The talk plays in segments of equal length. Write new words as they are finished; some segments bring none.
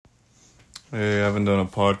Hey, I haven't done a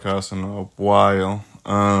podcast in a while.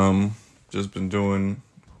 Just been doing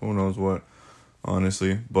who knows what,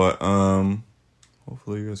 honestly. But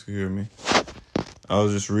hopefully you guys can hear me. I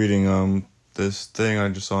was just reading this thing I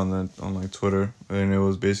just saw on like Twitter, and it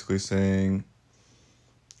was basically saying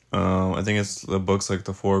I think it's the book's like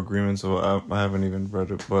the Four Agreements. So I haven't even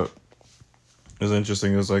read it, but it was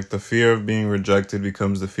interesting. It was like the fear of being rejected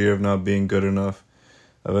becomes the fear of not being good enough.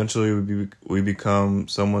 Eventually, we become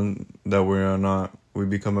someone that we are not. We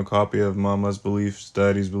become a copy of mama's beliefs,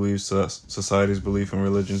 daddy's beliefs, society's belief, and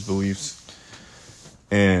religion's beliefs.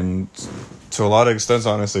 And to a lot of extents,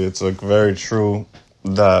 honestly, it's like very true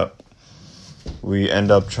that we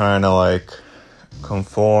end up trying to like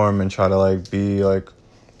conform and try to like be like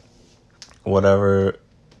whatever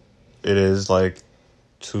it is like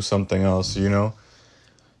to something else, you know?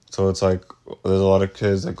 So it's like there's a lot of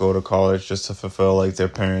kids that go to college just to fulfill like their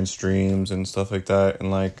parents' dreams and stuff like that,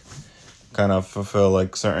 and like kind of fulfill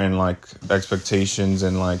like certain like expectations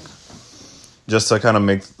and like just to kind of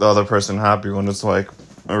make the other person happy when it's like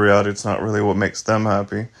in reality it's not really what makes them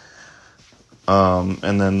happy.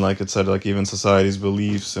 And then like it said, like even society's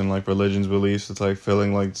beliefs and like religion's beliefs, it's like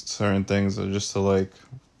feeling like certain things are just to like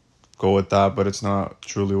go with that, but it's not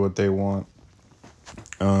truly what they want.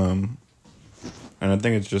 And I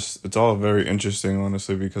think it's all very interesting,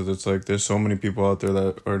 honestly, because it's like there's so many people out there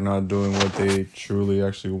that are not doing what they truly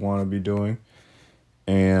actually want to be doing.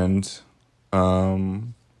 And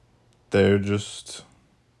they're just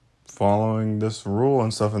following this rule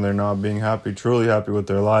and stuff, and they're not being happy, truly happy with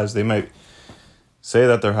their lives. They might say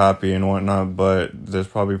that they're happy and whatnot, but there's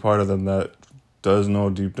probably part of them that does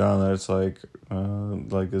know deep down that it's like,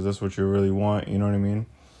 is this what you really want? You know what I mean?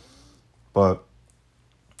 But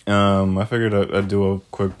I figured I'd do a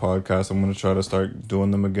quick podcast. I'm going to try to start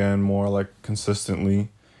doing them again more like consistently.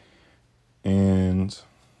 And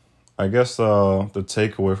I guess the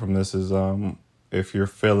takeaway from this is if you're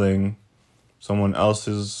filling someone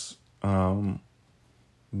else's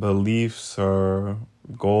beliefs or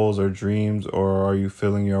goals or dreams, or are you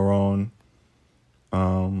filling your own,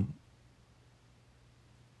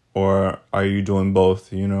 or are you doing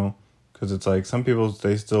both, you know? Because it's like some people,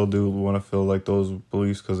 they still do want to feel like those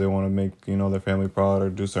beliefs because they want to make, you know, their family proud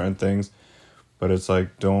or do certain things. But it's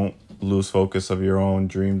like, don't lose focus of your own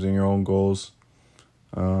dreams and your own goals.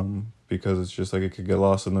 Because it's just like it could get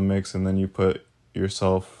lost in the mix, and then you put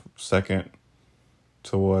yourself second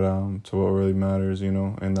to what really matters, you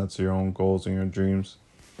know, and that's your own goals and your dreams.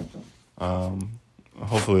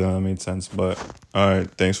 Hopefully that made sense. But all right,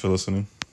 thanks for listening.